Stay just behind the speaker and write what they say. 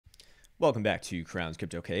Welcome back to Krown's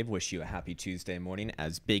Crypto Cave. Wish you a happy Tuesday morning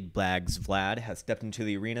as Big Blags Vlad has stepped into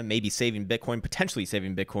the arena, maybe saving Bitcoin, potentially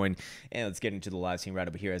saving Bitcoin. And let's get into the live stream right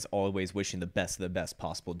over here. As always, wishing the best of the best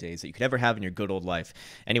possible days that you could ever have in your good old life.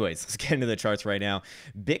 Anyways, let's get into the charts right now.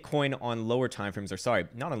 Bitcoin on lower time frames, or sorry,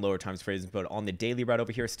 not on lower time frames, but on the daily right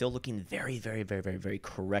over here, still looking very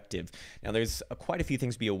corrective. Now, there's quite a few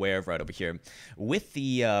things to be aware of right over here. With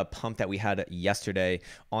the pump that we had yesterday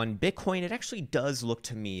on Bitcoin, it actually does look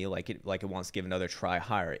to me like it wants to give another try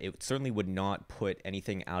higher. It certainly would not put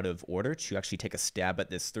anything out of order to actually take a stab at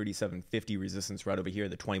this 3750 resistance right over here,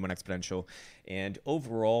 the 21 exponential. And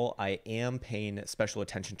overall, I am paying special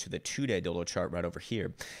attention to the 2-day Dodo chart right over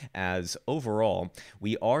here, as overall,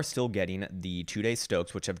 we are still getting the 2-day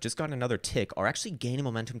Stokes, which have just gotten another tick, are actually gaining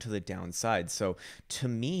momentum to the downside. So to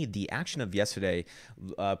me, the action of yesterday,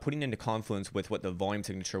 putting into confluence with what the volume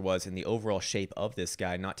signature was and the overall shape of this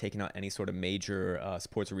guy, not taking out any sort of major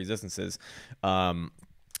supports or resistances,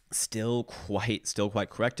 still quite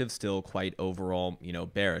corrective, still quite overall,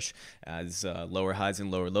 bearish, as lower highs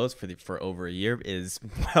and lower lows for over a year is,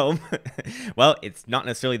 well, it's not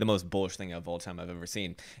necessarily the most bullish thing of all time I've ever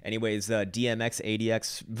seen. Anyways, DMX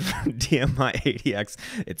ADX, DMI ADX,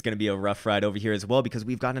 it's going to be a rough ride over here as well, because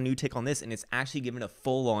we've got a new tick on this, and it's actually given a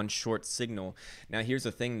full-on short signal. Now, here's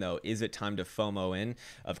the thing, though. Is it time to FOMO in?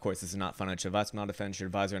 Of course, this is not financial advice. I'm not a financial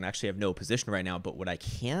advisor, and actually have no position right now, but what I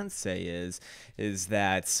can say is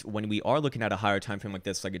that when we are looking at a higher time frame like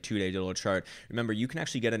this, like a 2-day Dodo chart, remember, you can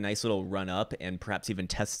actually get a nice little run up and perhaps even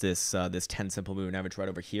test this 10 simple moving average right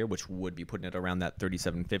over here, which would be putting it around that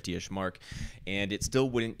 3750-ish mark, and it still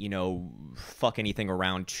wouldn't, fuck anything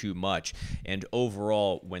around too much. And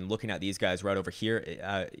overall, when looking at these guys right over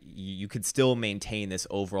here, you could still maintain this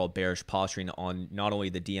overall bearish posturing on not only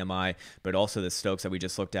the DMI, but also the Stokes that we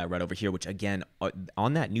just looked at right over here, which again,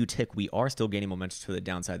 on that new tick, we are still gaining momentum to the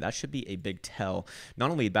downside. That should be a big tell. Not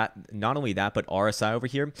only that, but RSI over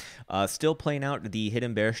here, still playing out the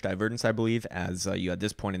hidden bearish divergence, I believe, as you had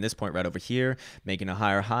this point and this point right over here, making a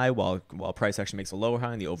higher high while price action makes a lower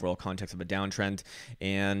high in the overall context of a downtrend.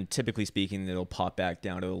 And typically speaking, it'll pop back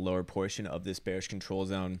down to the lower portion of this bearish control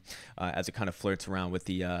zone as it kind of flirts around with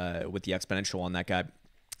the exponential on that guy.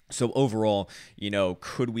 So overall,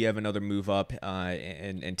 could we have another move up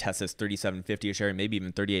and test this 3750-ish area, maybe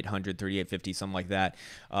even 3800, 3850, something like that?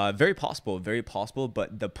 Very possible, very possible.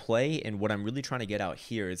 But the play and what I'm really trying to get out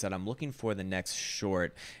here is that I'm looking for the next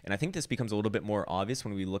short. And I think this becomes a little bit more obvious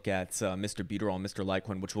when we look at Mr. Beaterall and Mr.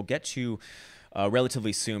 Litecoin, which we'll get to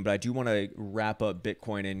relatively soon. But I do want to wrap up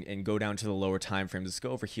Bitcoin and go down to the lower time frames. Let's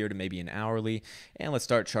go over here to maybe an hourly, and let's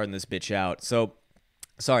start charting this bitch out. So,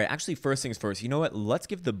 sorry, actually, first things first, you know what? Let's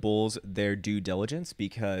give the bulls their due diligence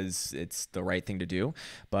because it's the right thing to do.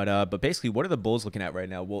 But basically, what are the bulls looking at right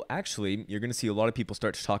now? Well, actually, you're going to see a lot of people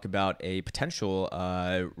start to talk about a potential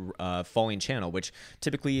falling channel, which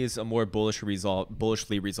typically is a more bullishly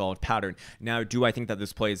resolved pattern. Now, do I think that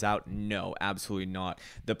this plays out? No, absolutely not.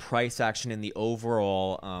 The price action and the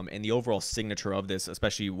overall signature of this,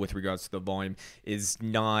 especially with regards to the volume, is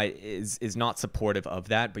not supportive of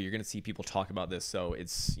that. But you're going to see people talk about this, so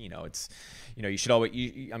you should always,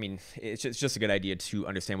 I mean, it's just a good idea to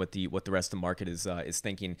understand what the rest of the market is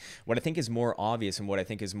thinking. What I think is more obvious and what I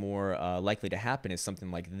think is more likely to happen is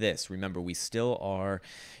something like this. Remember, we still are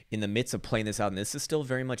in the midst of playing this out, and this is still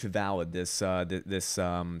very much valid. This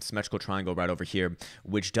symmetrical triangle right over here,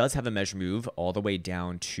 which does have a measure move all the way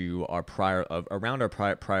down to our prior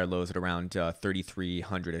lows at around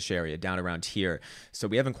 3300-ish area, down around here. So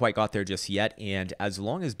we haven't quite got there just yet. And as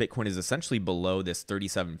long as Bitcoin is essentially below this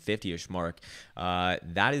 3750-ish mark,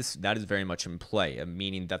 that is very much in play,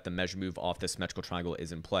 meaning that the measure move off the symmetrical triangle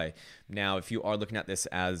is in play. Now, if you are looking at this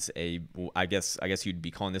as I guess you'd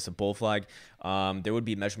be calling this a bull flag, there would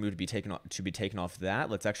be a measure move to be taken off that.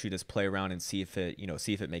 Let's actually just play around and see if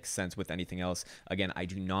it makes sense with anything else. Again, I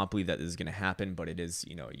do not believe that this is going to happen, but it is,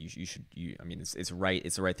 I mean, it's the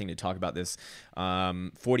right thing to talk about this.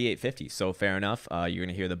 4850. So fair enough. You're going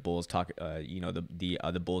to hear the bulls talk.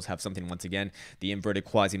 The bulls have something once again. The inverted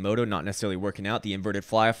Quasimodo not necessarily working out. The inverted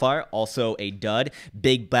Flyer also a dud.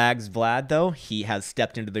 Big Bags Vlad, though, he has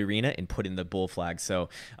stepped into the arena and put in the bull flag. So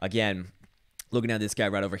again, looking at this guy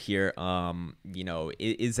right over here,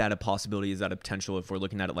 is that a possibility? Is that a potential if we're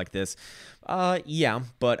looking at it like this? Yeah,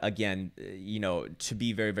 but again, to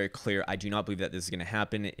be very clear, I do not believe that this is going to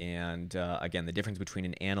happen. And again, the difference between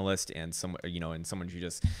an analyst and someone who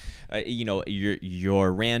just,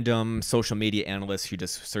 your random social media analyst who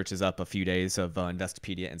just searches up a few days of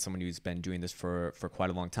Investopedia and someone who's been doing this for quite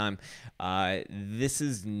a long time, this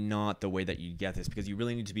is not the way that you get this, because you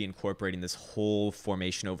really need to be incorporating this whole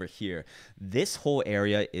formation over here. This this whole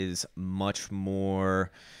area is much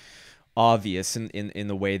more obvious in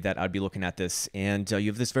the way that I'd be looking at this. And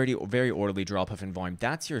you have this very orderly drop off in volume.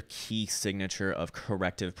 That's your key signature of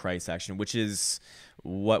corrective price action, which is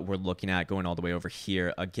what we're looking at going all the way over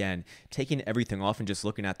here. Again, taking everything off and just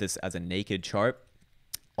looking at this as a naked chart.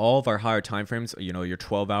 All of our higher time frames, you know, your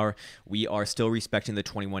 12-hour, we are still respecting the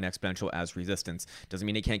 21 exponential as resistance. Doesn't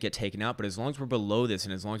mean it can't get taken out, but as long as we're below this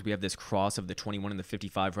and as long as we have this cross of the 21 and the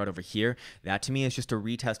 55 right over here, that to me is just a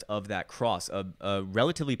retest of that cross, a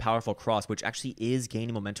relatively powerful cross, which actually is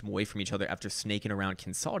gaining momentum away from each other after snaking around,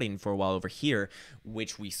 consolidating for a while over here,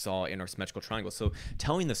 which we saw in our symmetrical triangle. So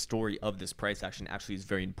telling the story of this price action actually is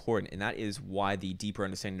very important, and that is why the deeper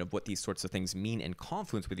understanding of what these sorts of things mean and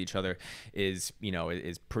confluence with each other is, you know,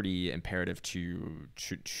 is pretty imperative to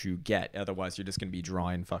get. Otherwise, you're just going to be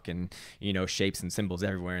drawing fucking, you know, shapes and symbols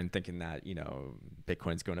everywhere and thinking that, you know,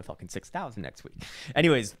 Bitcoin's going to fucking 6,000 next week.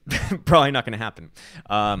 Anyways, probably not going to happen.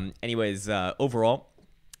 Overall,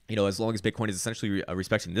 you know, as long as Bitcoin is essentially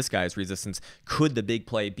respecting this guy's resistance, could the big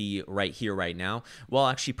play be right here, right now? Well,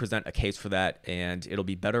 I'll actually present a case for that, and it'll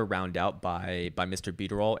be better round out by Mr.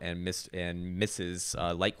 Beaterall and Mrs.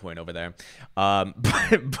 Litecoin over there.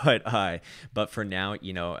 But for now,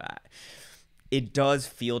 you know, it does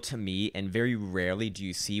feel to me, and very rarely do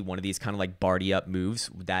you see one of these kind of like Barty up moves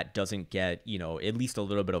that doesn't get, you know, at least a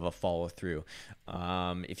little bit of a follow through.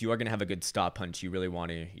 If you are going to have a good stop punch, you really want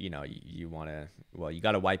to, you know, you want to, well, you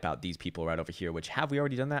got to wipe out these people right over here, which have we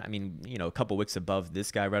already done that? I mean, you know, a couple wicks above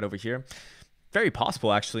this guy right over here. Very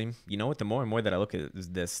possible, actually. You know what? The more and more that I look at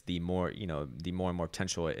this, the more, you know, the more and more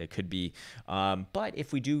potential it could be. But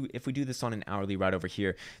if we do this on an hourly right over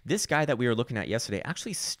here, this guy that we were looking at yesterday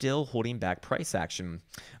actually still holding back price action.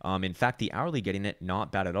 In fact, the hourly getting it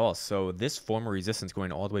not bad at all. So this former resistance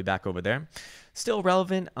going all the way back over there, still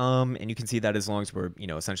relevant. And you can see that as long as we're, you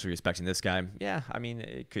know, essentially respecting this guy, yeah, I mean,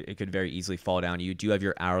 it could very easily fall down. You do have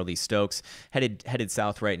your hourly Stokes headed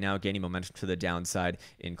south right now, gaining momentum to the downside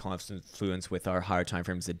in confluence with our higher time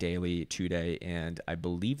frames, the daily, 2-day, and I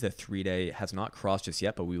believe the 3-day has not crossed just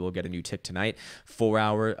yet, but we will get a new tick tonight.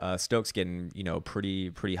 4-hour Stokes getting, you know,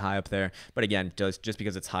 pretty high up there. But again, just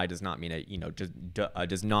because it's high does not mean it, you know,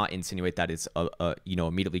 does not insinuate that it's you know,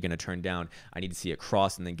 immediately going to turn down. I need to see it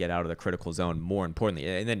cross and then get out of the critical zone. More importantly,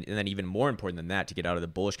 and then even more important than that, to get out of the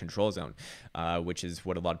bullish control zone, which is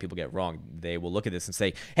what a lot of people get wrong. They will look at this and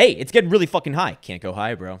say, "Hey, it's getting really fucking high. Can't go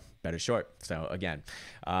high, bro. Better short." So again,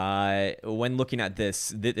 when looking at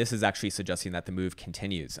this, this is actually suggesting that the move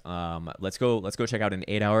continues. Let's go check out an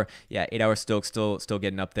 8-hour. Yeah, 8-hour still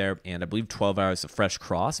getting up there, and I believe 12 hours a fresh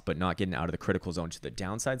cross, but not getting out of the critical zone to the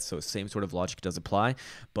downside. So same sort of logic does apply.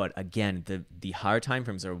 But again, the higher time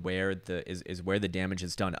frames are where is where the damage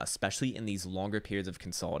is done, especially in these longer periods of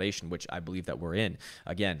consolidation, which I believe that we're in.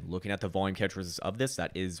 Again, looking at the volume characteristics of this,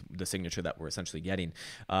 that is the signature that we're essentially getting.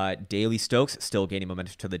 Daily Stokes still gaining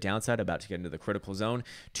momentum to the downside, about to get into the critical zone.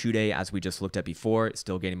 2-day, as we just looked at before,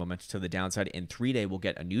 still gaining momentum to the downside. And 3-day will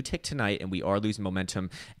get a new tick tonight, and we are losing momentum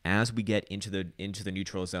as we get into the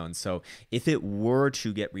neutral zone. So if it were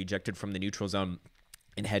to get rejected from the neutral zone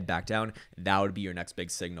and head back down, that would be your next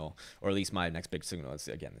big signal, or at least my next big signal.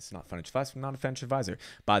 Again, it's not financial advice. I'm not a financial advisor.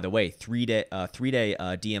 By the way, 3-day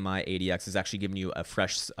DMI ADX is actually giving you a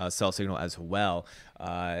fresh sell signal as well.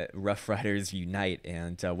 Rough Riders unite.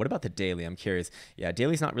 And what about the daily? I'm curious. Yeah,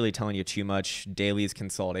 daily's not really telling you too much. Daily is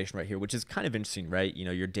consolidation right here, which is kind of interesting, right? You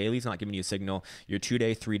know, your daily's not giving you a signal. Your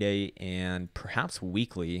 2-day, 3-day, and perhaps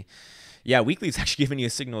weekly. Yeah, weekly is actually giving you a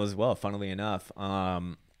signal as well, funnily enough.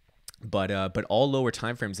 But all lower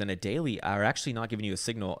time frames than a daily are actually not giving you a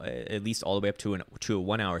signal, at least all the way up to a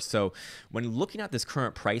 1 hour. So when looking at this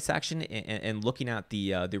current price action and looking at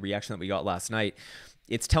the reaction that we got last night,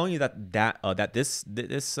 it's telling you that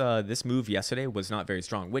this move yesterday was not very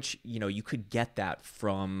strong, which, you know, you could get that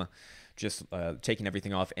from just taking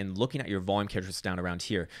everything off and looking at your volume characteristics down around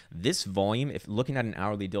here. This volume, if looking at an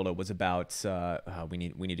hourly dildo, was about we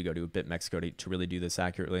need to go to BitMexico to really do this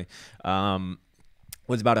accurately.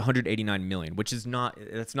 Was about 189 million, which is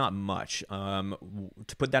that's not much.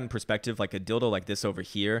 To put that in perspective, like a dildo like this over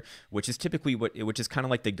here, which is typically which is kind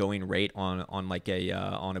of like the going rate on like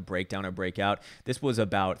on a breakdown or breakout. This was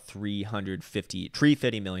about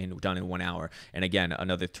 350 million done in 1 hour, and again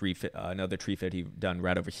another 350 done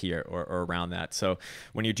right over here or around that. So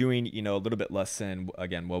when you're doing, you know, a little bit less than,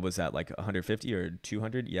 again, what was that, like 150 or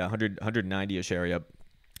 200? Yeah, 190ish area.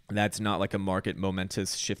 That's not like a market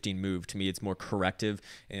momentous shifting move. To me, it's more corrective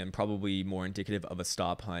and probably more indicative of a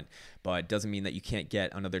stop hunt, but doesn't mean that you can't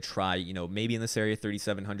get another try. You know, maybe in this area,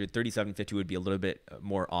 3,700, 3,750 would be a little bit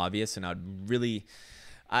more obvious, and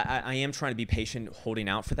I am trying to be patient, holding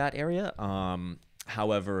out for that area.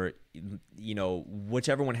 However,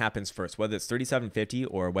 whichever one happens first, whether it's 3750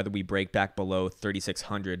 or whether we break back below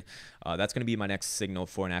 3600, that's going to be my next signal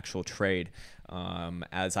for an actual trade.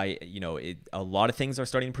 As a lot of things are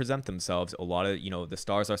starting to present themselves. A lot of, the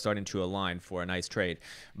stars are starting to align for a nice trade,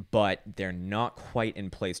 but they're not quite in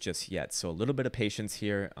place just yet. So a little bit of patience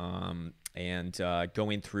here. And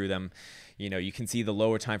going through them, you can see the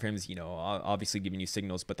lower time frames, obviously giving you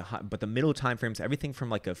signals, but the middle time frames, everything from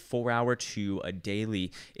like a 4-hour to a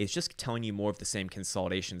daily, is just telling you more of the same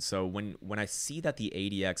consolidation. So when I see that the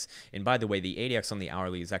ADX, and by the way, the ADX on the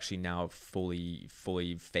hourly is actually now fully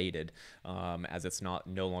faded, as it's no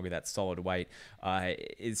longer that solid white,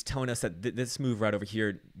 is telling us that this move right over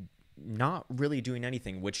here not really doing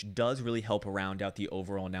anything, which does really help round out the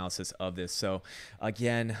overall analysis of this. So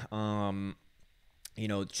again,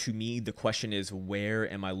 to me, the question is,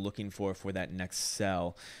 where am I looking for that next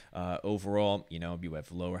sell? Overall, you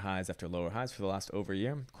have lower highs after lower highs for the last over a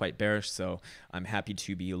year, quite bearish. So I'm happy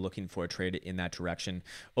to be looking for a trade in that direction.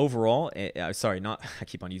 Overall, I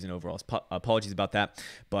keep on using overalls. Apologies about that.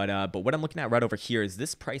 But what I'm looking at right over here is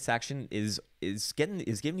this price action is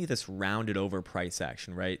giving you this rounded over price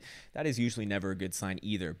action, right? That is usually never a good sign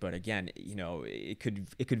either. But again, it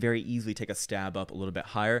could very easily take a stab up a little bit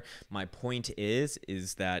higher. My point is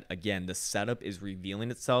that, again, the setup is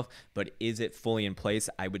revealing itself, but is it fully in place?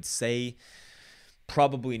 I would say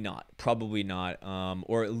probably not,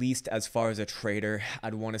 or at least as far as a trader,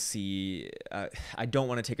 I'd want to see, I don't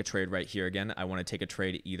want to take a trade right here again. I want to take a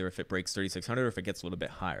trade either if it breaks 3600 or if it gets a little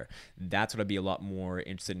bit higher. That's what I'd be a lot more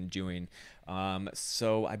interested in doing.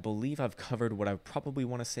 So I believe I've covered what I probably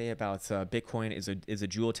want to say about Bitcoin. Is a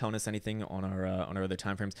Jewel telling us anything on our other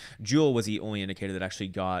time frames? Jewel was the only indicator that actually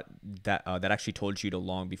got that actually told you to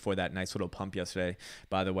long before that nice little pump yesterday,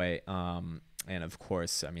 by the way. And of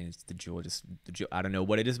course, I mean, it's the Jewel. I don't know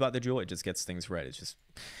what it is about the Jewel. It just gets things right. It's just,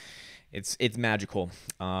 it's magical.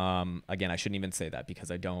 Again, I shouldn't even say that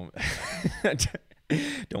because I don't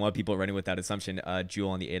don't want people running with that assumption.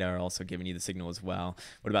 Jewel on the 8-hour also giving you the signal as well.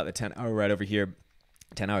 What about the 10-hour right over here?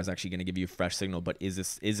 10 hours actually going to give you a fresh signal, but is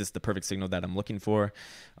this the perfect signal that I'm looking for?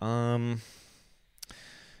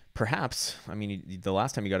 Perhaps. I mean, the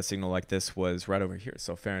last time you got a signal like this was right over here,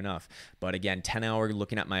 so fair enough. But again, 10-hour,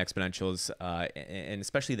 looking at my exponentials, and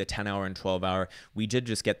especially the 10-hour and 12-hour, we did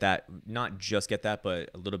just get that, not just get that, but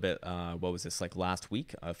a little bit, what was this, like last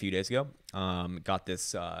week, a few days ago, got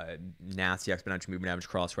this nasty exponential moving average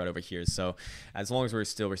cross right over here. So as long as we're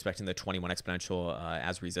still respecting the 21 exponential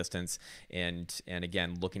as resistance, and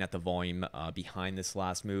again, looking at the volume behind this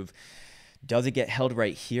last move, does it get held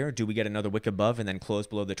right here? Do we get another wick above and then close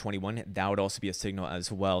below the 21? That would also be a signal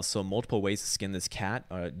as well. So multiple ways to skin this cat.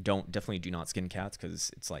 Definitely do not skin cats because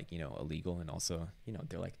it's like, illegal, and also,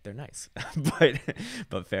 they're nice.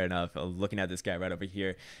 but fair enough. Looking at this guy right over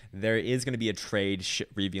here, there is going to be a trade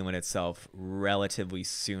revealing itself relatively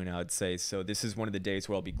soon, I would say. So this is one of the days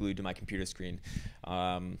where I'll be glued to my computer screen.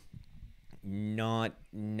 Not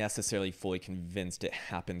necessarily fully convinced it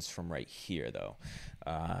happens from right here, though.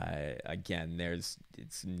 Again,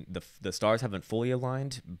 the stars haven't fully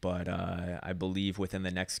aligned, but I believe within the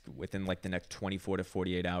next 24 to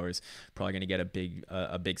 48 hours, probably going to get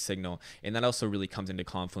a big signal, and that also really comes into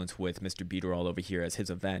confluence with Mr. Beaterall over here as his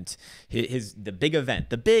event. The big event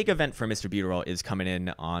for Mr. Beaterall is coming in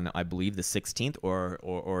on, I believe, the 16th, or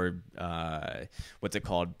what's it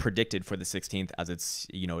called? Predicted for the 16th, as it's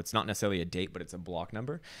not necessarily a date, but it's a block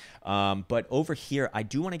number. But over here, I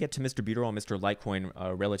do want to get to Mr. Beaterall and Mr. Litecoin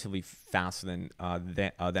relatively faster than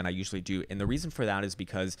I usually do, and the reason for that is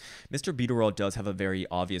because Mr. Beaterall does have a very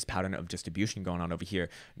obvious pattern of distribution going on over here.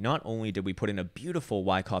 Not only did we put in a beautiful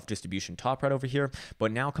Wyckoff distribution top right over here,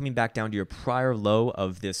 but now coming back down to your prior low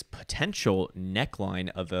of this potential neckline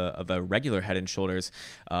of a regular Head and Shoulders,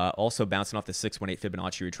 also bouncing off the 618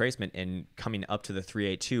 Fibonacci retracement and coming up to the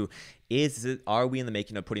 382. Are we in the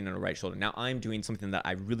making of putting on a right shoulder? Now, I'm doing something that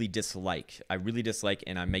I really dislike.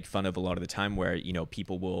 And I make fun of a lot of the time, where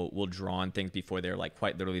people will draw on things before they're like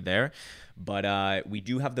quite literally there. But we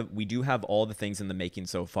do have all the things in the making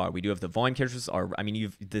so far. We do have the volume characteristics.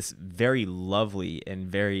 You've this very lovely and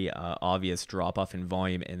very obvious drop off in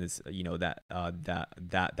volume, and this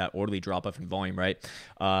that orderly drop off in volume, right?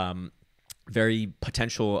 very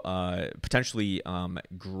potentially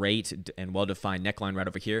great and well-defined neckline right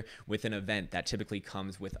over here with an event that typically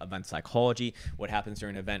comes with event psychology. What happens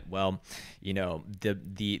during an event? Well,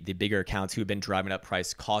 the bigger accounts who have been driving up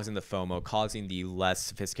price, causing the FOMO, causing the less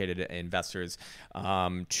sophisticated investors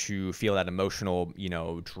to feel that emotional,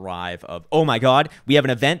 drive of, oh my God, we have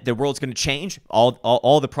an event, the world's going to change,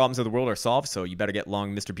 all the problems of the world are solved, so you better get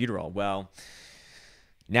long Mr. Butyrol. Well,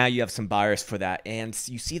 now you have some buyers for that, and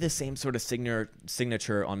you see the same sort of signature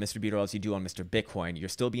on Mr. Butyrol as you do on Mr. Bitcoin. You're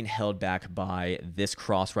still being held back by this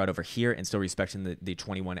cross right over here and still respecting the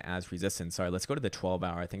 21 as resistance. Sorry, let's go to the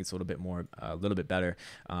 12-hour. I think it's a little bit better.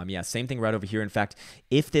 Yeah, same thing right over here. In fact,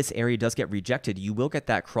 if this area does get rejected, you will get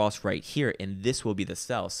that cross right here, and this will be the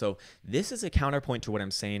sell. So this is a counterpoint to what I'm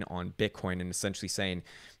saying on Bitcoin, and essentially saying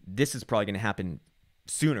this is probably going to happen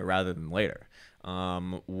sooner rather than later,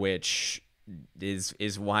 which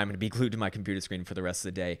is why I'm going to be glued to my computer screen for the rest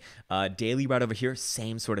of the day. Daily right over here,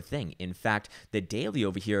 same sort of thing. In fact, the daily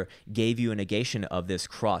over here gave you a negation of this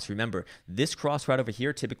cross. Remember, this cross right over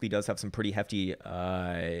here typically does have some pretty hefty,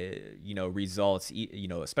 results,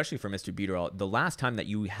 especially for Mr. Butyrol. The last time that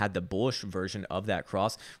you had the bullish version of that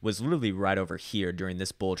cross was literally right over here during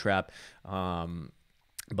this bull trap.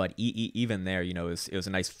 But even there, it was a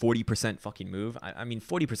nice 40% fucking move. I mean,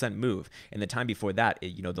 40% move. And the time before that,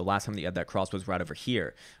 the last time that you had that cross was right over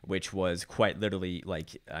here, which was quite literally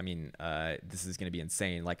this is going to be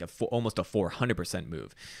insane, like almost a 400%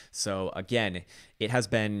 move. So again, it has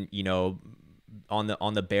been, on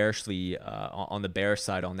the bearish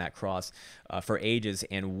side on that cross for ages,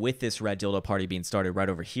 and with this red dildo party being started right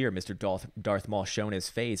over here, Mr. Darth Maul showing his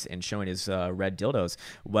face and showing his red dildos.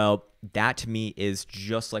 Well, that to me is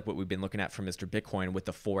just like what we've been looking at for Mr. Bitcoin with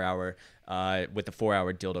the 4-hour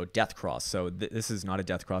dildo death cross. So this is not a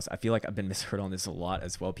death cross. I feel like I've been misheard on this a lot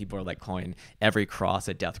as well. People are like calling every cross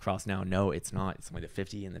a death cross now. No, it's not. It's only the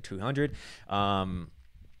 50 and the 200.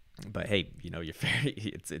 But hey, you're fair.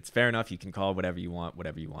 It's fair enough. You can call whatever you want,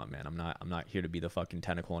 man. I'm not here to be the fucking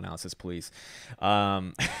technical analysis police.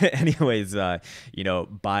 Anyways,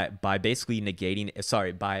 by basically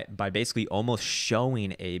by basically almost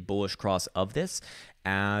showing a bullish cross of this,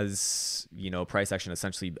 as price action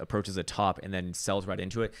essentially approaches the top and then sells right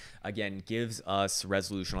into it, again gives us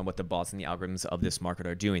resolution on what the bots and the algorithms of this market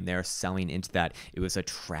are doing. They're selling into that. It was a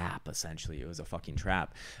trap, essentially. It was a fucking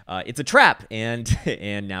trap. It's a trap, and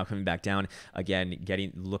now coming back down again,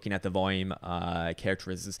 looking at the volume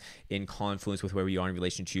characteristics in confluence with where we are in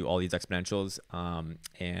relation to all these exponentials,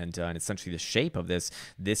 and essentially the shape of this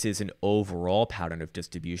is an overall pattern of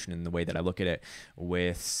distribution in the way that I look at it,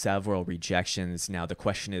 with several rejections. Now the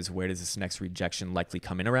question is, where does this next rejection likely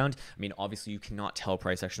come in around? I mean, obviously you cannot tell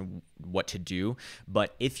price action what to do,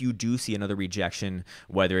 but if you do see another rejection,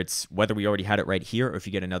 whether we already had it right here, or if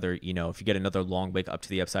you get another, long wick up to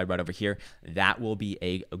the upside right over here, that will be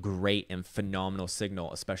a great and phenomenal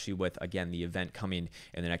signal, especially with, again, the event coming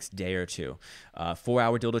in the next day or two.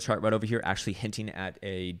 4-hour dildo chart right over here actually hinting at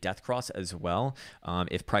a death cross as well.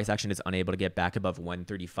 If price action is unable to get back above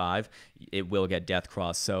 135, it will get death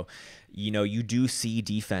cross. So you do see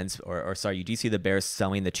defense, you do see the bears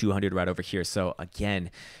selling the 200 right over here. So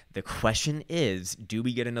again, the question is, do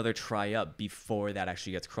we get another try up before that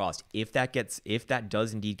actually gets crossed? If that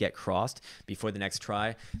does indeed get crossed before the next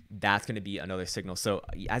try, that's going to be another signal. So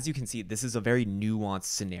as you can see, this is a very nuanced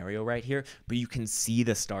scenario right here, but you can see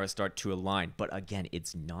the stars start to align. But again,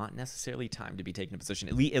 it's not necessarily time to be taking a position,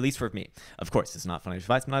 at least for me. Of course, it's not financial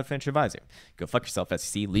advice. I'm not a financial advisor. Go fuck yourself,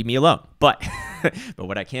 SEC. Leave me alone. But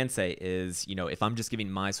what I can say is, if I'm just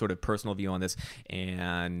giving my sort of personal view on this,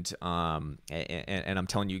 and I'm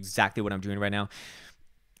telling you exactly what I'm doing right now,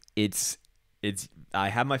 I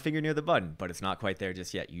have my finger near the button, but it's not quite there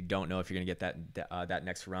just yet. You don't know if you're going to get that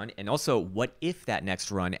next run. And also, what if that next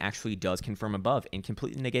run actually does confirm above and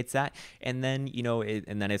completely negates that, and then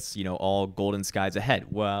it's all golden skies ahead?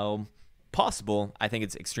 Well, possible. I think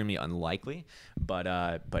it's extremely unlikely, but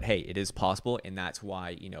hey, it is possible, and that's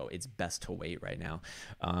why it's best to wait right now.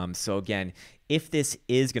 So again, if this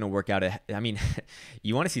is going to work out, I mean,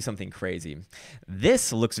 you want to see something crazy.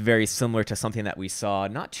 This looks very similar to something that we saw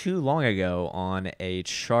not too long ago on a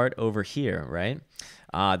chart over here, right?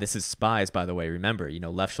 This is spies, by the way. Remember,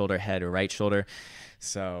 left shoulder, head, or right shoulder.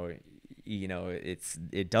 So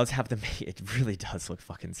it does have it really does look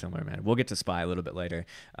fucking similar, man. We'll get to SPY a little bit later.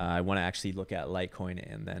 I want to actually look at Litecoin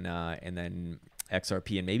and then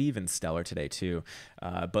XRP, and maybe even Stellar today too.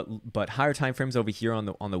 But higher time frames over here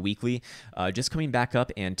on the weekly, just coming back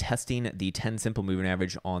up and testing the 10 simple moving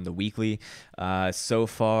average on the weekly. So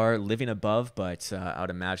far living above, but I would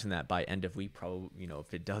imagine that by end of week, probably, you know,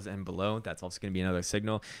 if it does end below, that's also going to be another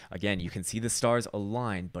signal. Again, you can see the stars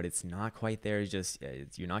align, but it's not quite there.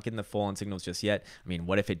 You're not getting the full on signals just yet. I mean,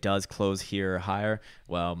 what if it does close here higher?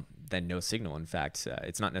 Well, then no signal. In fact,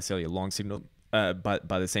 it's not necessarily a long signal, but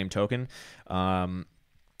by the same token.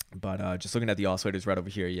 But just looking at the oscillators right over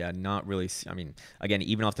here, yeah, not really. I mean, again,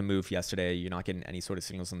 even off the move yesterday, you're not getting any sort of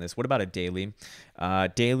signals on this. What about a daily?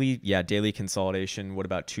 Daily consolidation. What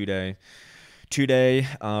about 2-day? 2-day,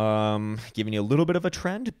 giving you a little bit of a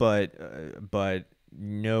trend, but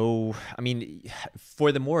no, I mean,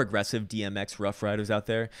 for the more aggressive DMX rough riders out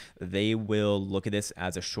there, they will look at this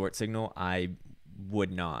as a short signal. I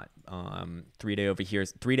would not. 3-day over here,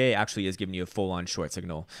 3-day actually is giving you a full-on short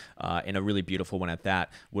signal, and a really beautiful one at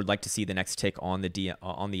that. Would like to see the next tick on the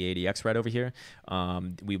ADX right over here.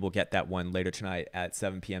 We will get that one later tonight at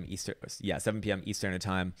 7 p.m. Eastern. Yeah, 7 p.m. Eastern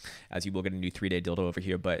time, as you will get a new 3-day dildo over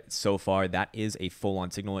here. But so far, that is a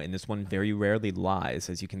full-on signal, and this one very rarely lies,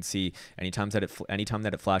 as you can see. Anytime that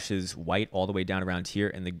it flashes white all the way down around here,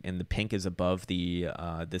 and the pink is above the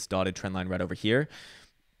this dotted trend line right over here,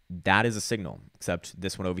 that is a signal, except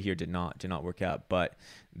this one over here did not work out. But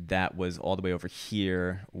that was all the way over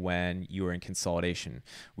here when you were in consolidation.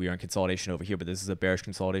 We are in consolidation over here, but this is a bearish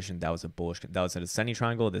consolidation. That was a bullish. That was an ascending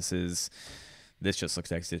triangle. This just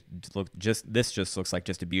looks like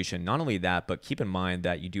distribution. Not only that, but keep in mind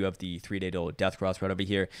that you do have the 3-day death cross right over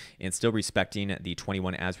here, and still respecting the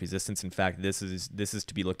 21 as resistance. In fact, this is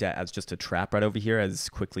to be looked at as just a trap right over here, as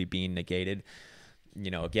quickly being negated.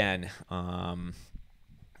 You know, again,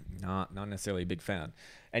 not necessarily a big fan.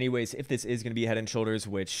 Anyways, if this is going to be head and shoulders,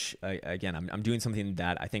 which again, I'm doing something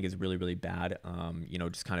that I think is really, really bad, you know,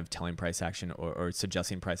 just kind of telling price action or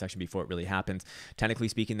suggesting price action before it really happens. Technically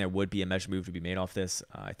speaking, there would be a measure move to be made off this.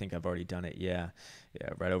 I think I've already done it. Yeah,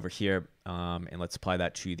 right over here. And let's apply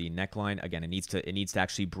that to the neckline. Again, it needs to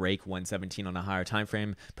actually break 117 on a higher time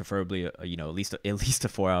frame, preferably, you know, at least a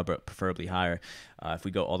 4-hour, but preferably higher. If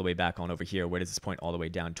we go all the way back on over here, where does this point all the way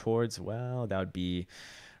down towards? Well, that would be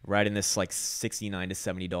right in this like $69 to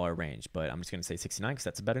 $70 range, but I'm just going to say 69 because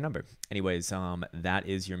that's a better number. Anyways, that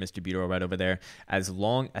is your Mr. Butero right over there. As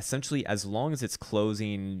long as it's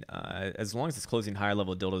closing higher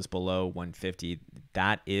level dildos below 150,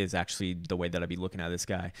 that is actually the way that I'd be looking at this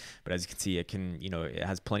guy. But as you can see, it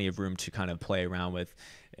has plenty of room to kind of play around with.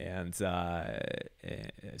 And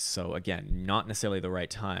so again, not necessarily the right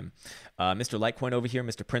time. Mr. Litecoin over here,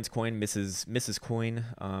 Mr. Prince Coin, Mrs. Coin,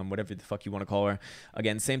 whatever the fuck you want to call her.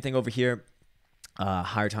 Again, same thing over here.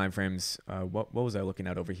 Higher time frames. What was I looking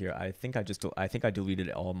at over here? I think I deleted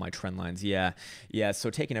all my trend lines. Yeah. So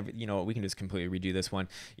taking we can just completely redo this one.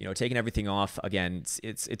 Taking everything off again.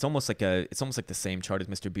 It's almost like the same chart as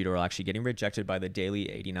Mr. Butero, actually getting rejected by the daily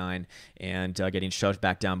 89 and getting shoved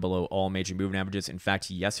back down below all major moving averages. In fact,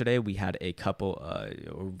 yesterday we had a couple.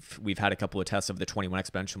 We've had a couple of tests of the 21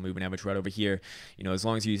 exponential moving average right over here. As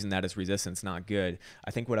long as you're using that as resistance, not good.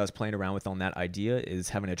 I think what I was playing around with on that idea is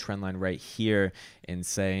having a trend line right here and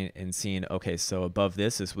seeing, okay, so above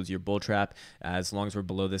this was your bull trap. As long as we're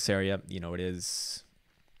below this area, it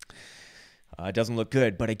doesn't look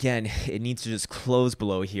good. But again, it needs to just close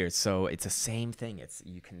below here. So it's the same thing.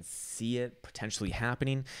 You can see it potentially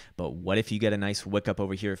happening. But what if you get a nice wick up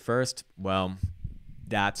over here first? Well,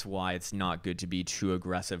 that's why it's not good to be too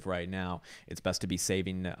aggressive right now. It's best to be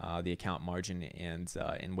saving the account margin and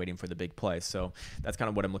waiting for the big play. So that's kind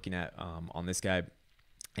of what I'm looking at on this guy.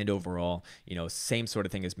 And overall, same sort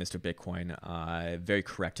of thing as Mr. Bitcoin, very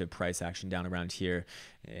corrective price action down around here.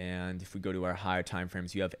 And if we go to our higher time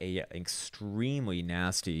frames, you have a extremely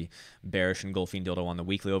nasty bearish engulfing dildo on the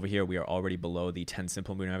weekly over here. We are already below the 10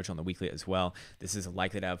 simple moving average on the weekly as well. This is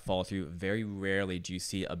likely to have follow through. Very rarely do you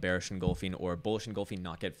see a bearish engulfing or a bullish engulfing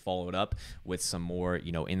not get followed up with some more,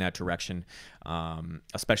 in that direction,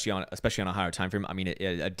 especially on a higher time frame. I mean,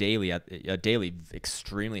 a daily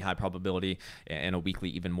extremely high probability, and a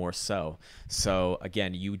weekly even more so. So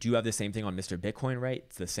again, you do have the same thing on Mr. Bitcoin, right?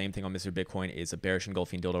 It's the same thing on Mr. Bitcoin is a bearish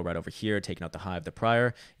engulfing dildo right over here, taking out the high of the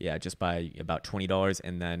prior, just by about $20,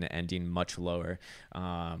 and then ending much lower.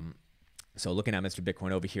 So looking at Mr.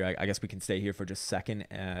 Bitcoin over here, I guess we can stay here for just a second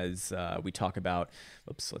as we talk about,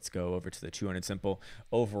 let's go over to the 200 simple.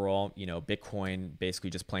 Overall, Bitcoin basically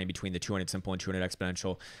just playing between the 200 simple and 200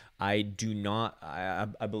 exponential. I do not.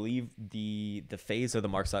 I believe the phase of the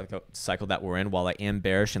market cycle that we're in, while I am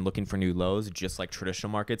bearish and looking for new lows, just like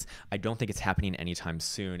traditional markets, I don't think it's happening anytime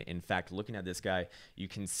soon. In fact, looking at this guy, you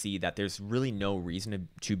can see that there's really no reason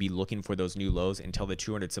to be looking for those new lows until the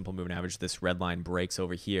 200 simple moving average, this red line, breaks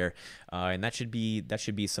over here, and that should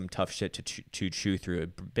be some tough shit to chew through.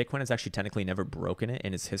 Bitcoin has actually technically never broken it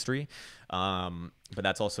in its history. But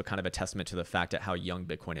that's also kind of a testament to the fact at how young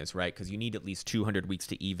Bitcoin is, right? Because you need at least 200 weeks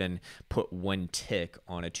to even put one tick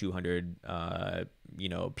on a 200,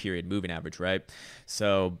 period moving average, right?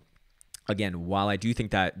 So again, while I do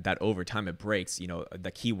think that over time it breaks,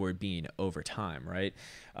 the key word being over time, right?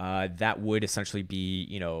 That would essentially be,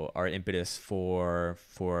 our impetus for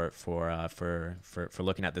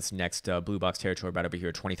looking at this next blue box territory right over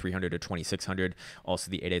here, 2300 to 2600. Also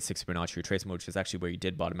the 886 Fibonacci retracement, which is actually where you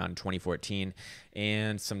did bottom out in 2014,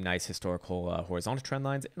 and some nice historical horizontal trend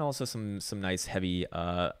lines, and also some nice heavy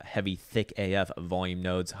thick AF volume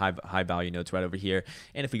nodes, high value nodes right over here.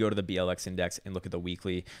 And if we go to the BLX index and look at the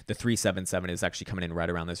weekly, the 377 is actually coming in right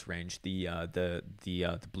around this range. The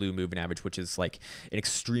blue moving average, which is like an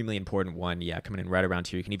extremely important one, coming in right around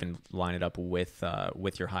here. You can even line it up with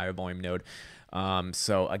your higher volume node.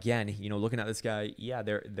 So again, looking at this guy,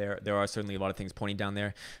 there are certainly a lot of things pointing down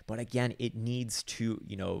there, but again, it needs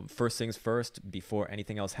to, first things first, before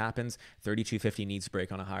anything else happens, 3250 needs to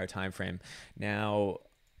break on a higher time frame. Now,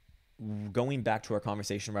 going back to our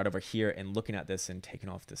conversation right over here and looking at this and taking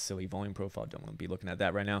off the silly volume profile, don't want to be looking at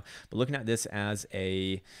that right now, but looking at this as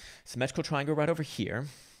a symmetrical triangle right over here,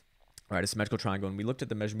 right, a symmetrical triangle, and we looked at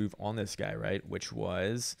the measure move on this guy, right, which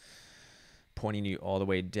was pointing you all the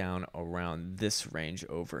way down around this range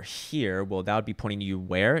over here. Well, that would be pointing you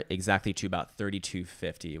where? Exactly to about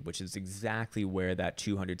 3250, which is exactly where that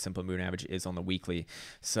 200 simple moving average is on the weekly.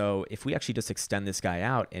 So if we actually just extend this guy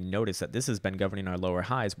out and notice that this has been governing our lower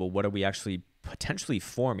highs, well, what are we actually potentially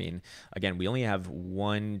forming? Again, we only have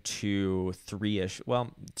 1, 2, 3-ish.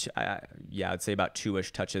 Well, I'd say about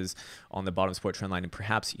 2-ish touches on the bottom support trend line. And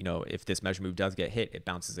perhaps, if this measure move does get hit, it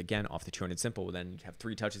bounces again off the 200 simple. Well, then you have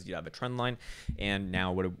 3 touches, you have a trend line. And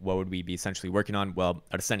now what would we be essentially working on? Well,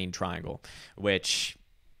 a descending triangle, which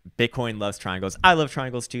Bitcoin loves triangles. I love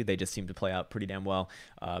triangles too. They just seem to play out pretty damn well.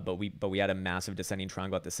 But we had a massive descending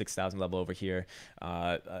triangle at the 6,000 level over here.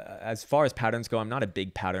 As far as patterns go, I'm not a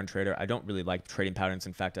big pattern trader. I don't really like trading patterns.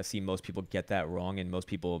 In fact, I see most people get that wrong, and most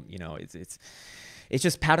people, it's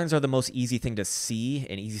just patterns are the most easy thing to see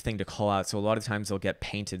and easy thing to call out. So a lot of times they'll get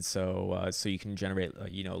painted so you can generate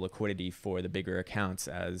liquidity for the bigger accounts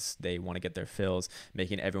as they want to get their fills,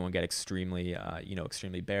 making everyone get extremely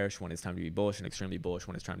bearish when it's time to be bullish, and extremely bullish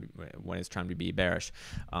when it's time to be bearish.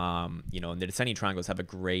 And the descending triangles have a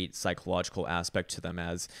great psychological aspect to them,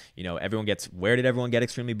 as everyone gets, where did everyone get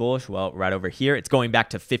extremely bullish? Well, right over here. It's going back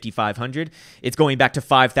to 5,500. It's going back to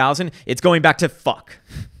 5,000. It's going back to fuck.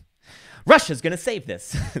 Russia's going to save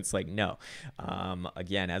this. It's like, no.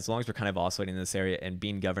 Again, as long as we're kind of oscillating in this area and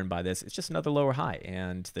being governed by this, it's just another lower high.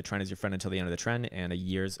 And the trend is your friend until the end of the trend, and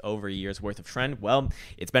over a year's worth of trend, well,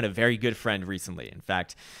 it's been a very good friend recently. In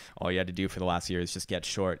fact, all you had to do for the last year is just get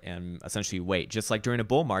short and essentially wait. Just like during a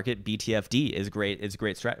bull market, BTFD is great. It's a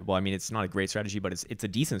great strategy. Well, I mean, it's not a great strategy, but it's a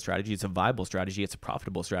decent strategy. It's a viable strategy. It's a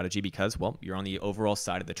profitable strategy because, well, you're on the overall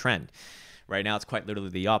side of the trend. Right now, it's quite literally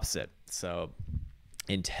the opposite. So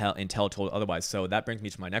Intel told otherwise. So that brings me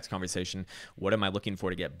to my next conversation. What am I looking for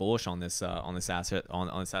to get bullish on this asset,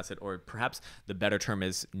 or perhaps the better term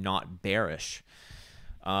is not bearish?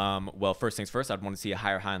 Well, first things first, I'd want to see a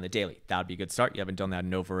higher high on the daily. That would be a good start. You haven't done that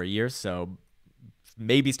in over a year, so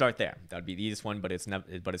maybe start there. That would be the easiest one, but it's not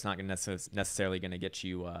necessarily going to get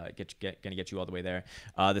you all the way there.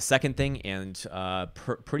 The second thing, and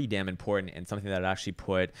pretty damn important, and something that I'd actually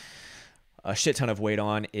put a shit ton of weight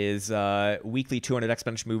on, is weekly 200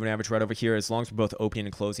 exponential moving average right over here. As long as we're both opening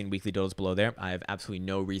and closing weekly dodos below there, I have absolutely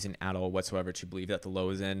no reason at all whatsoever to believe that the low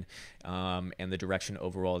is in, and the direction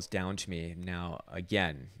overall is down to me. Now,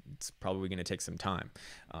 again, it's probably going to take some time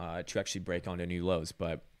to actually break onto new lows,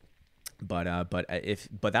 but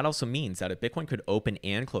that also means that if Bitcoin could open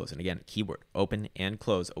and close, and again, keyword open and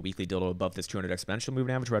close, a weekly dildo above this 200 exponential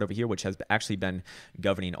moving average right over here, which has actually been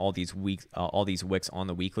governing all these wicks on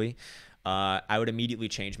the weekly, I would immediately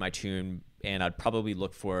change my tune, and I'd probably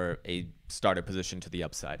look for a starter position to the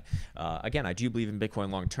upside. Again, I do believe in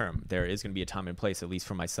Bitcoin long term. There is going to be a time and place, at least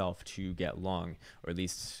for myself, to get long, or at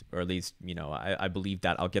least I believe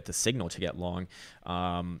that I'll get the signal to get long.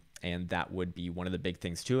 and that would be one of the big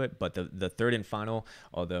things to it. But the third and final,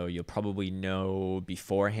 although you'll probably know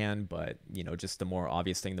beforehand, but just the more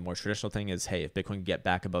obvious thing, the more traditional thing is, hey, if Bitcoin can get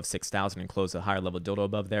back above 6,000 and close a higher level dildo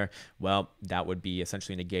above there, well, that would be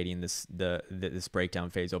essentially negating this breakdown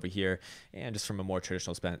phase over here. And just from a more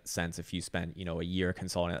traditional sense, if you spent a year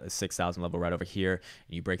consolidating at the 6,000 level right over here,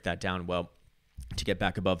 and you break that down, well, to get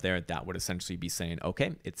back above there, that would essentially be saying,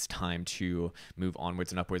 okay, it's time to move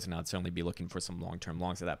onwards and upwards, and I'd certainly be looking for some long-term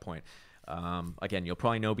longs at that point. Again, you'll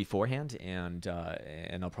probably know beforehand, and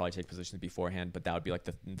I'll probably take positions beforehand, but that would be like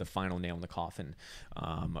the final nail in the coffin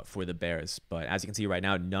for the bears. But as you can see right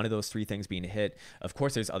now, none of those three things being hit. Of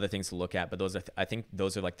course, there's other things to look at, but those are I think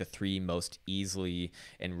those are like the three most easily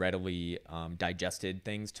and readily digested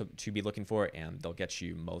things to be looking for, and they'll get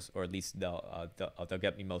you most, or at least they'll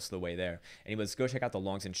get me most of the way there. Anyways, go check out the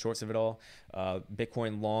longs and shorts of it all.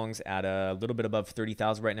 Bitcoin longs at a little bit above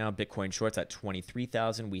 30,000 right now. Bitcoin shorts at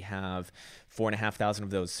 23,000. We have 4,500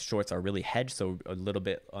 of those shorts are really hedged, so a little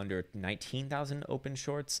bit under 19,000 open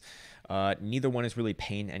shorts. Neither one is really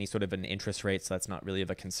paying any sort of an interest rate, so that's not really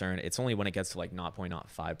of a concern. It's only when it gets to like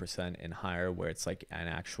 0.05% and higher where it's like an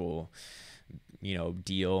actual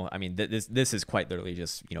deal. I mean, this is quite literally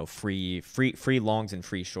just free longs and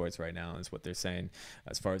free shorts right now is what they're saying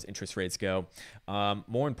as far as interest rates go.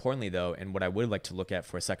 More importantly though, and what I would like to look at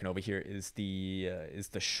for a second over here is the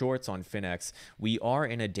shorts on Finex. We are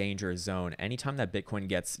in a danger zone. Anytime that Bitcoin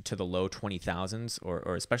gets to the low 20,000s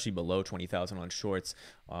or especially below 20,000 on shorts,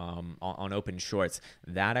 on open shorts,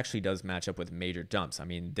 that actually does match up with major dumps. I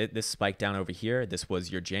mean, this spike down over here, this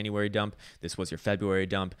was your January dump, this was your February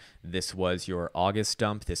dump, this was your August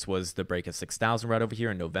dump, this was the break of 6,000 right over here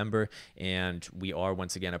in November, and we are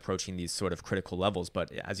once again approaching these sort of critical levels. But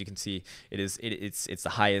as you can see, it's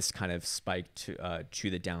the highest kind of spike to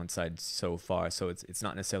the downside so far. So it's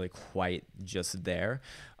not necessarily quite just there,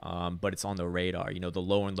 but it's on the radar. The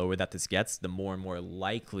lower and lower that this gets, the more and more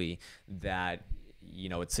likely that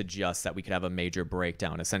it suggests that we could have a major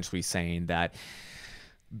breakdown, essentially saying that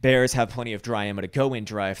bears have plenty of dry ammo to go in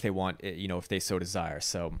dry if they want, if they so desire.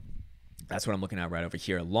 So that's what I'm looking at right over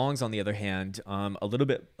here. Longs, on the other hand, a little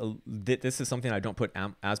bit, this is something I don't put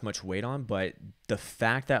as much weight on, but the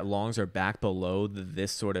fact that longs are back below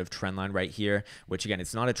this sort of trend line right here, which again,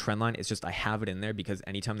 it's not a trend line, it's just I have it in there because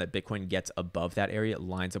anytime that Bitcoin gets above that area, it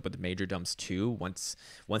lines up with the major dumps too, once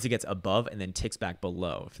it gets above and then ticks back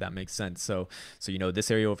below, if that makes sense. So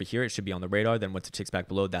this area over here, it should be on the radar. Then once it ticks back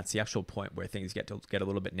below, that's the actual point where things get a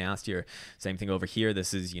little bit nastier. Same thing over here.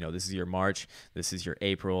 This is your March, this is your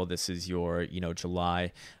April, this is your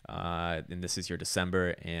July, and this is your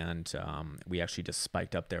December, and we actually just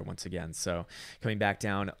spiked up there once again. So coming back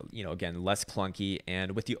down, again, less clunky,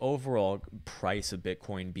 and with the overall price of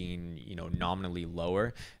Bitcoin being nominally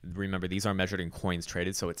lower. Remember, these are measured in coins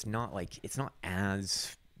traded, so it's not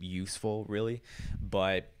as useful really,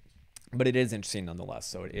 but it is interesting nonetheless,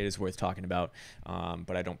 so it is worth talking about,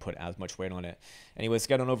 but I don't put as much weight on it. Anyways,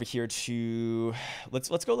 get on over here to,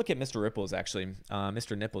 let's go look at Mr. Ripples, actually.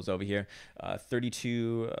 Mr. Nipples over here,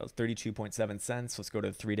 32.7 cents. Let's go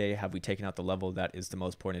to the 3-day. Have we taken out the level that is the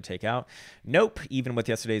most important to take out? Nope. Even with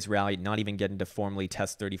yesterday's rally, not even getting to formally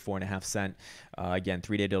test 34.5 cent. Again,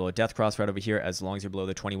 3-day dildo death cross right over here. As long as you're below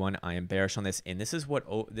the 21, I am bearish on this. And this is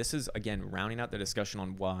again, rounding out the discussion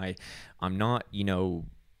on why I'm not,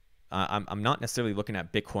 I'm not necessarily looking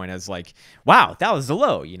at Bitcoin as like, wow, that was the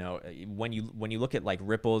low. When you look at like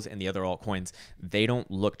Ripples and the other altcoins, they don't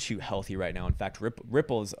look too healthy right now. In fact,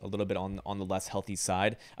 Ripple's a little bit on the less healthy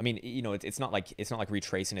side. I mean, it's not like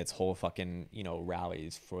retracing its whole fucking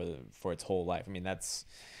rallies for its whole life. I mean,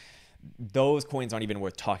 those coins aren't even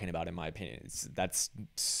worth talking about in my opinion. That's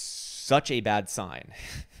such a bad sign.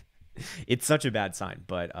 It's such a bad sign,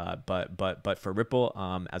 but for Ripple,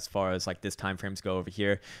 as far as like this time frames go over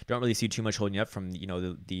here, don't really see too much holding up from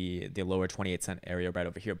the lower 28 cent area right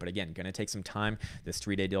over here. But again, gonna take some time. This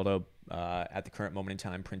 3-day dildo at the current moment in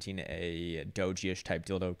time, printing a doji-ish type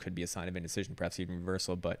dildo could be a sign of indecision, perhaps even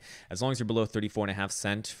reversal. But as long as you're below 34.5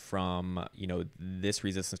 cent from this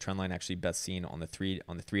resistance trend line, actually best seen on the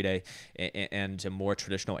 3-day and a more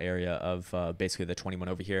traditional area of basically the 21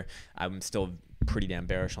 over here, I'm still pretty damn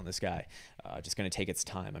bearish on this guy. Just going to take its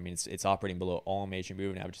time. I mean, it's operating below all major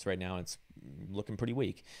moving averages right now. It's looking pretty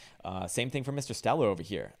weak. Same thing for Mr. Stellar over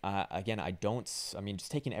here. Again,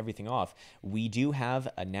 just taking everything off. We do have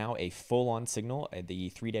now a full-on signal. The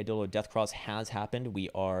 3-day dildo death cross has happened. We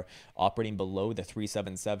are operating below the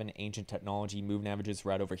 377 ancient technology moving averages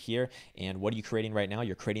right over here. And what are you creating right now?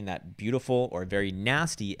 You're creating that beautiful or very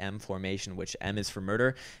nasty M formation, which M is for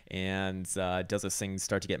murder. And does this thing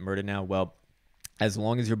start to get murdered now? Well, As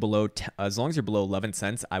long as you're below, as long as you're below 11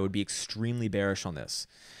 cents, I would be extremely bearish on this.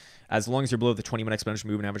 As long as you're below the 20-minute exponential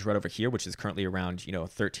moving average right over here, which is currently around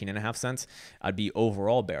 13.5 cents, I'd be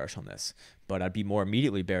overall bearish on this. But I'd be more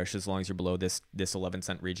immediately bearish as long as you're below this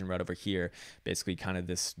 11-cent region right over here, basically kind of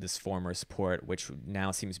this former support, which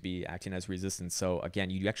now seems to be acting as resistance. So again,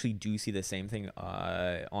 you actually do see the same thing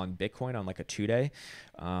on Bitcoin on like a 2-day,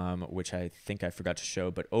 which I think I forgot to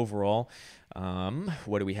show. But overall,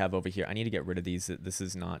 what do we have over here? I need to get rid of these. This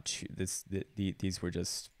is not these were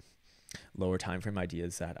just lower time frame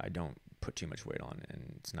ideas that I don't put too much weight on,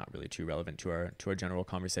 and it's not really too relevant to our general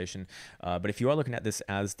conversation. But if you are looking at this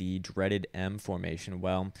as the dreaded M formation,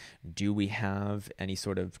 well, do we have any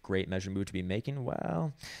sort of great measure move to be making?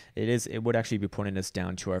 Well, it would actually be pointing us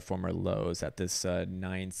down to our former lows at this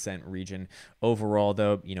 9-cent region. Overall,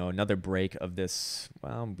 though, another break of this,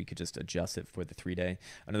 well, we could just adjust it for the 3-day.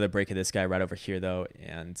 Another break of this guy right over here, though,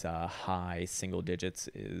 and high single digits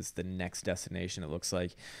is the next destination. It looks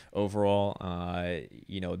like overall,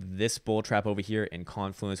 this bull trap over here in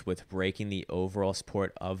confluence with breaking the overall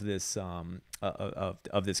support of this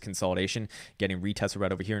of this consolidation, getting retested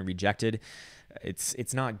right over here and rejected.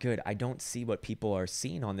 It's not good. I don't see what people are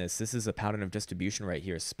seeing on this. This is a pattern of distribution right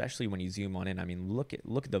here, especially when you zoom on in. I mean, look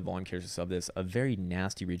at the volume characteristics of this. A very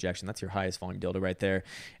nasty rejection. That's your highest volume delta right there,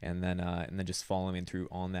 and then just following through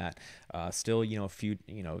on that. Still, a few,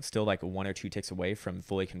 still like 1 or 2 ticks away from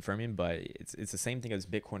fully confirming, but it's the same thing as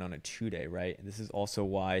Bitcoin on a 2-day, right? And this is also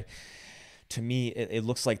why, to me, it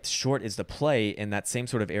looks like short is the play, and that same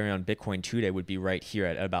sort of area on Bitcoin 2-day would be right here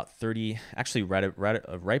at about 30, actually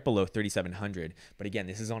right below 3,700. But again,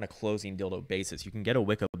 this is on a closing dildo basis. You can get a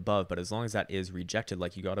wick above, but as long as that is rejected,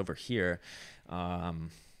 like you got over here,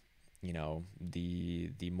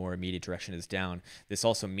 the more immediate direction is down. This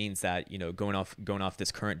also means that, going off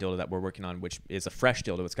this current dildo that we're working on, which is a fresh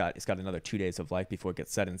dildo, it's got another 2 days of life before it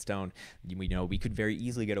gets set in stone. We could very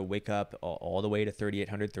easily get a wick up all the way to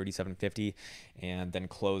 3,800, 3,750, and then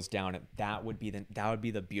close down. That would be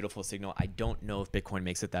the beautiful signal. I don't know if Bitcoin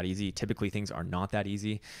makes it that easy. Typically things are not that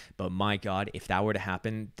easy, but my God, if that were to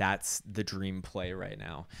happen, that's the dream play right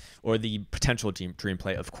now, or the potential dream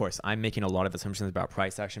play. Of course, I'm making a lot of assumptions about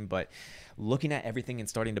price action, but looking at everything and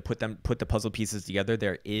starting to put the puzzle pieces together,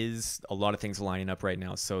 there is a lot of things lining up right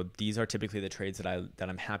now. So these are typically the trades that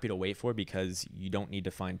I'm happy to wait for, because you don't need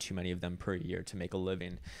to find too many of them per year to make a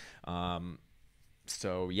living.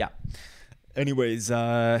 So yeah. Anyways,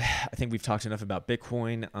 I think we've talked enough about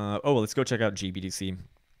Bitcoin. Let's go check out GBTC.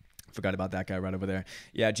 Forgot about that guy right over there.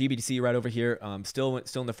 Yeah, GBTC right over here. Still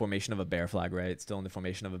in the formation of a bear flag, right? Still in the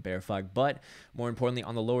formation of a bear flag. But more importantly,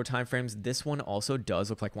 on the lower time frames, this one also does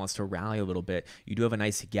look like wants to rally a little bit. You do have a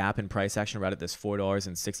nice gap in price action right at this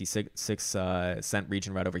 $4.66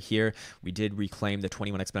 region right over here. We did reclaim the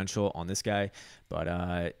 21 exponential on this guy, but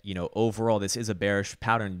overall, this is a bearish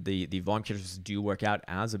pattern. The volume characteristics do work out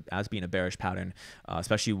as being a bearish pattern,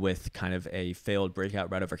 especially with kind of a failed breakout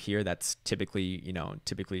right over here. That's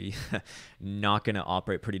typically not going to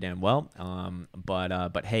operate pretty damn well.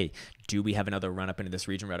 But hey, do we have another run up into this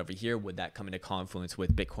region right over here? Would that come into confluence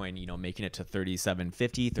with Bitcoin, making it to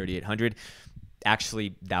 3,750, 3,800?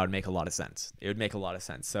 Actually, that would make a lot of sense. It would make a lot of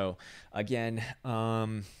sense. So again,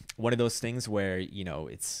 one of those things where,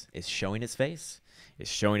 it's showing its face.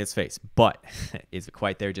 It's showing its face, but is it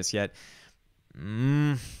quite there just yet?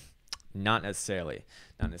 Not necessarily.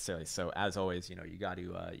 So as always, you got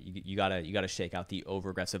to shake out the over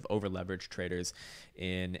aggressive, over leveraged traders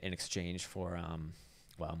in exchange for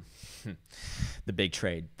the big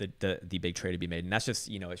trade, the big trade to be made. And that's just,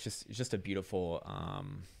 it's just a beautiful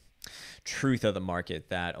truth of the market,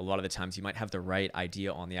 that a lot of the times you might have the right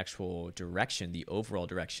idea on the actual direction, the overall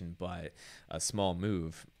direction, but a small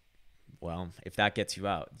move, well, if that gets you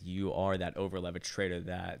out, you are that over-leveraged trader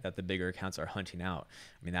that the bigger accounts are hunting out.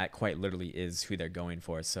 I mean, that quite literally is who they're going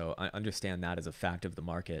for. So I understand that as a fact of the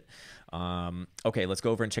market. Okay, let's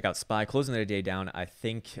go over and check out SPY. Closing the day down, I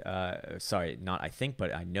think,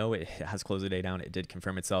 but I know it has closed the day down. It did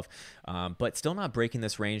confirm itself, but still not breaking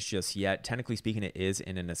this range just yet. Technically speaking, it is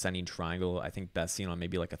in an ascending triangle. I think best seen on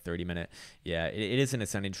maybe like a 30-minute. Yeah, it is an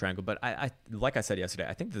ascending triangle, but I like I said yesterday,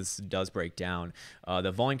 I think this does break down.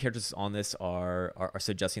 The volume characteristics on this are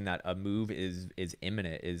suggesting that a move is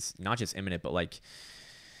imminent, is not just imminent, but like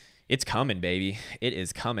it's coming, baby. It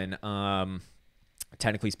is coming.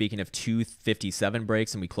 Technically speaking, if 257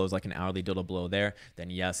 breaks and we close like an hourly dildo below there, then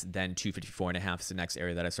yes, then 254.5 is the next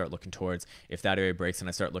area that I start looking towards. If that area breaks and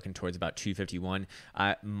I start looking towards about 251,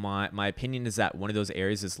 my opinion is that one of those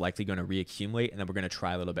areas is likely going to reaccumulate, and then we're going to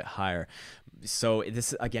try a little bit higher. So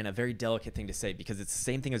this is, again, a very delicate thing to say, because it's the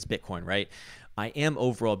same thing as Bitcoin, right? I am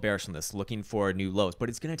overall bearish on this, looking for new lows, but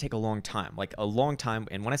it's going to take a long time, like a long time.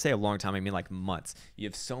 And when I say a long time, I mean like months. You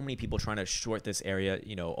have so many people trying to short this area,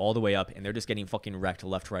 you know, all the way up, and they're just getting fucking wrecked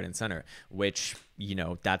left, right, and center, which, you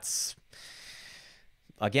know, that's,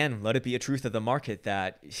 again, let it be a truth of the market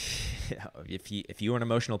that if you're an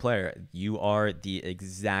emotional player, you are the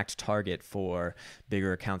exact target for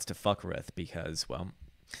bigger accounts to fuck with, because, well,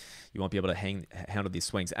 you won't be able to handle these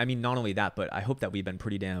swings. I mean, not only that, but I hope that we've been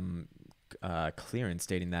pretty damn clear in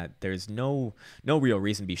stating that there's no real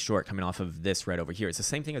reason to be short coming off of this right over here. It's the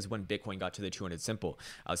same thing as when Bitcoin got to the 200 simple.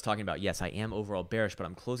 I was talking about, yes, I am overall bearish, but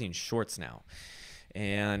I'm closing shorts now.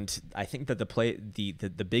 And I think that the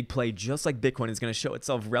big play, just like Bitcoin, is going to show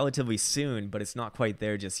itself relatively soon, but it's not quite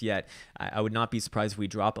there just yet. I would not be surprised if we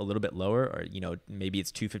drop a little bit lower, or, you know, maybe it's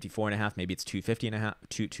 254.5, maybe it's 250.5,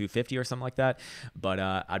 250 or something like that. But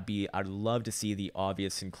I'd love to see the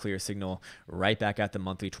obvious and clear signal right back at the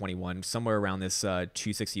monthly 21, somewhere around this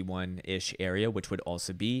 261-ish area, which would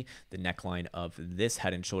also be the neckline of this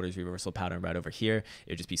Head and Shoulders reversal pattern right over here.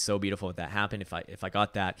 It would just be so beautiful if that happened. If I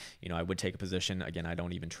got that, you know, I would take a position. Again, I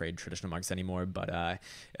don't even trade traditional markets anymore, but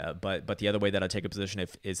the other way that I take a position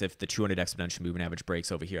is if the 200 exponential moving average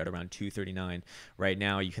breaks over here at around 239. Right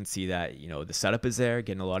now, you can see that, you know, the setup is there,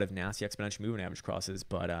 getting a lot of nasty exponential moving average crosses,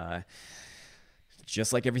 but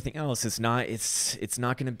just like everything else, it's not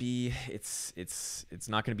going to be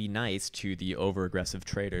nice to the over aggressive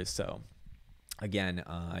traders. So again,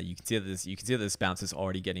 you can see that this bounce is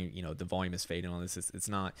already getting, you know, the volume is fading on this. It's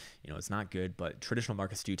not, you know, it's not good, but traditional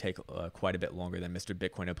markets do take quite a bit longer than Mr.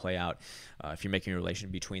 Bitcoin to play out if you're making a relation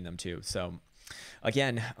between them two. So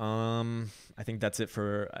again, I think that's it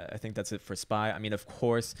for SPY. I mean, of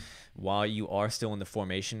course, while you are still in the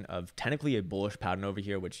formation of technically a bullish pattern over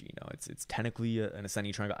here, which, you know, it's technically an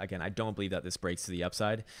ascending triangle. Again, I don't believe that this breaks to the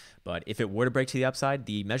upside, but if it were to break to the upside,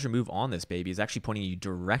 the measure move on this baby is actually pointing you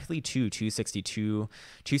directly to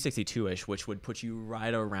 262-ish, which would put you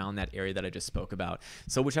right around that area that I just spoke about.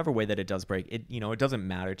 So whichever way that it does break, it, you know, it doesn't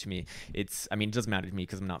matter to me. It doesn't matter to me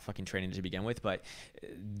because I'm not fucking trading to begin with, but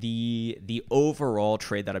the overall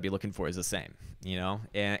trade that I'd be looking for is the same, you know,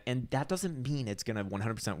 and that doesn't mean it's going to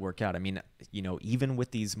 100% work out. I mean, you know, even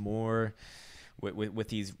with these more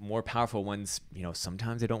these more powerful ones, you know,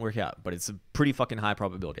 sometimes they don't work out, but it's a pretty fucking high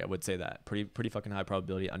probability. I would say that pretty fucking high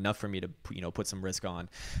probability, enough for me to, you know, put some risk on.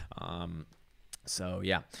 So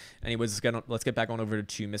yeah, anyways, let's get back on over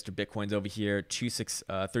to Mr. Bitcoin's over here,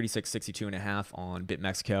 36.62.5 on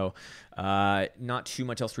BitMexico. Not too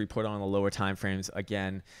much else to report on the lower time frames.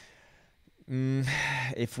 Again,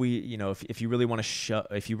 if you really want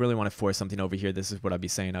to force something over here, this is what I'd be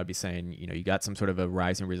saying. I'd be saying, you know, you got some sort of a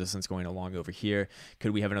rising resistance going along over here.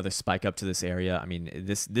 Could we have another spike up to this area? I mean,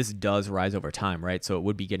 this does rise over time, right? So it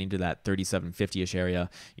would be getting to that 3750-ish area,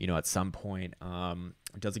 you know, at some point.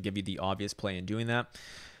 Does it give you the obvious play in doing that?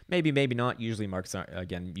 Maybe, maybe not. Usually markets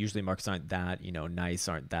aren't that, you know, nice,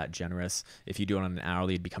 aren't that generous. If you do it on an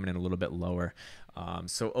hourly, it'd be coming in a little bit lower.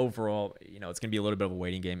 So overall, you know, it's going to be a little bit of a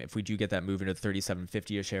waiting game. If we do get that move into the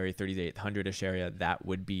 3750-ish area, 3800-ish area, that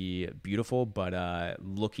would be beautiful. But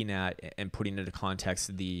looking at and putting into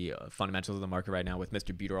context the fundamentals of the market right now, with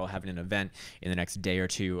Mr. Buteral having an event in the next day or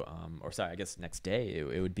two, or sorry, I guess next day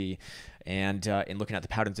it would be, and looking at the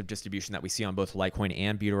patterns of distribution that we see on both Litecoin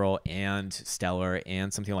and Buteral and Stellar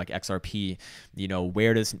and something like XRP, you know,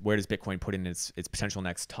 where does Bitcoin put in its potential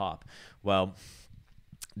next top? Well,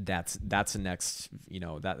 that's the next, you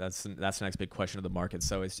know, that's the next big question of the market.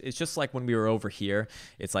 So it's just like when we were over here,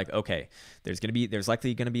 it's like, okay, there's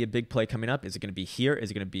likely going to be a big play coming up. Is it going to be here? Is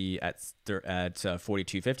it going to be at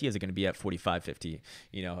 4250? Is it going to be at 4550?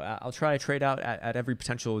 You know, I'll try to trade out at every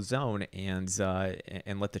potential zone and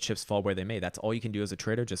let the chips fall where they may. That's all you can do as a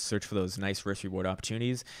trader. Just search for those nice risk reward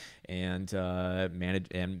opportunities and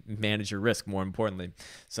manage your risk, more importantly.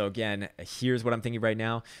 So again, here's what I'm thinking right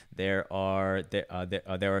now. There are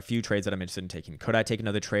a few trades that I'm interested in taking. Could I take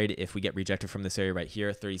another trade if we get rejected from this area right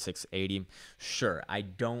here, 3680? Sure. I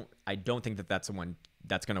don't think that that's the one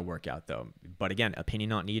that's going to work out though. But again,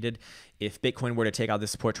 opinion not needed. If Bitcoin were to take out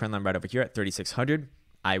this support trend line right over here at 3600,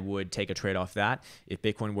 I would take a trade off that. If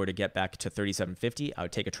Bitcoin were to get back to 3750, I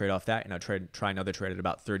would take a trade off that, and I'd try another trade at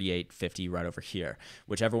about 3850 right over here.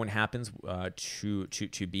 Whichever one happens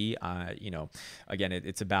to be, you know, again,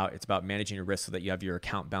 it's about managing your risk so that you have your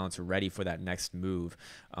account balance ready for that next move.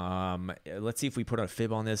 Let's see if we put a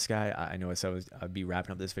fib on this guy. I know I said I'd be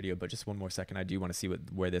wrapping up this video, but just one more second. I do want to see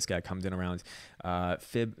where this guy comes in around.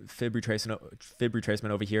 Fib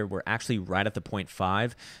retracement over here. We're actually right at the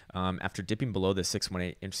 0.5 after dipping below the 618.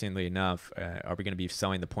 tonight, interestingly enough, are we going to be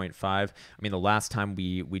selling the 0.5? I mean, the last time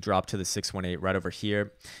we dropped to the 618 right over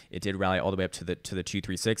here, it did rally all the way up to the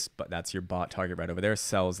 236, but that's your bought target right over there.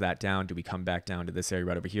 Sells that down. Do we come back down to this area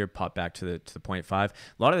right over here? Pop back to the 0.5. A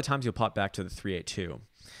lot of the times you'll pop back to the 382.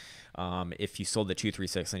 If you sold the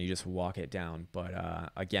 236 and you just walk it down.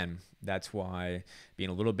 But again, that's why being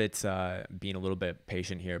a little bit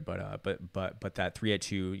patient here. But that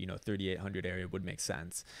 382, 3800 area would make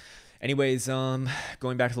sense. Anyways,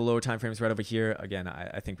 going back to the lower time frames right over here, again,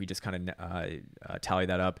 I think we just kind of tally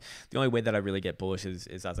that up. The only way that I really get bullish is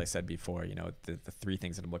as I said before, the three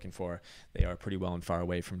things that I'm looking for, they are pretty well and far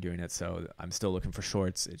away from doing it. So I'm still looking for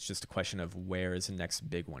shorts. It's just a question of where is the next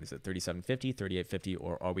big one? Is it 3750, 3850,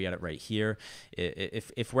 or are we at it right here?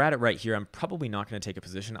 If we're at it right here, I'm probably not going to take a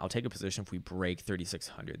position. I'll take a position if we break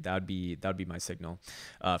 3600. That would be my signal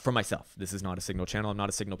for myself. This is not a signal channel. I'm not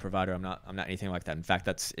a signal provider. I'm not anything like that. In fact,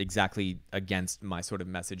 that's exactly against my sort of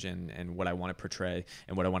message and what I want to portray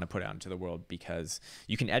and what I want to put out into the world, because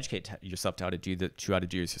you can educate yourself to how to do this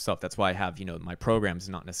yourself. That's why I have, my programs,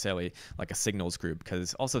 not necessarily like a signals group,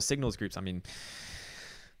 because also signals groups, I mean,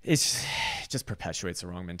 it just perpetuates the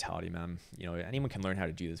wrong mentality, man. Anyone can learn how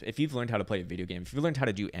to do this. If you've learned how to play a video game, if you've learned how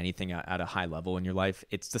to do anything at a high level in your life,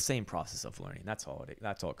 it's the same process of learning. That's all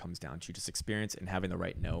it comes down to, just experience and having the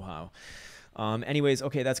right know-how. Anyways,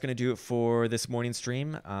 okay, that's going to do it for this morning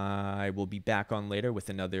stream. I will be back on later with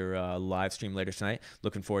another live stream later tonight.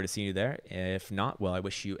 Looking forward to seeing you there. If not, well, I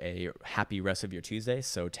wish you a happy rest of your Tuesday.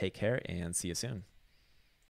 So take care and see you soon.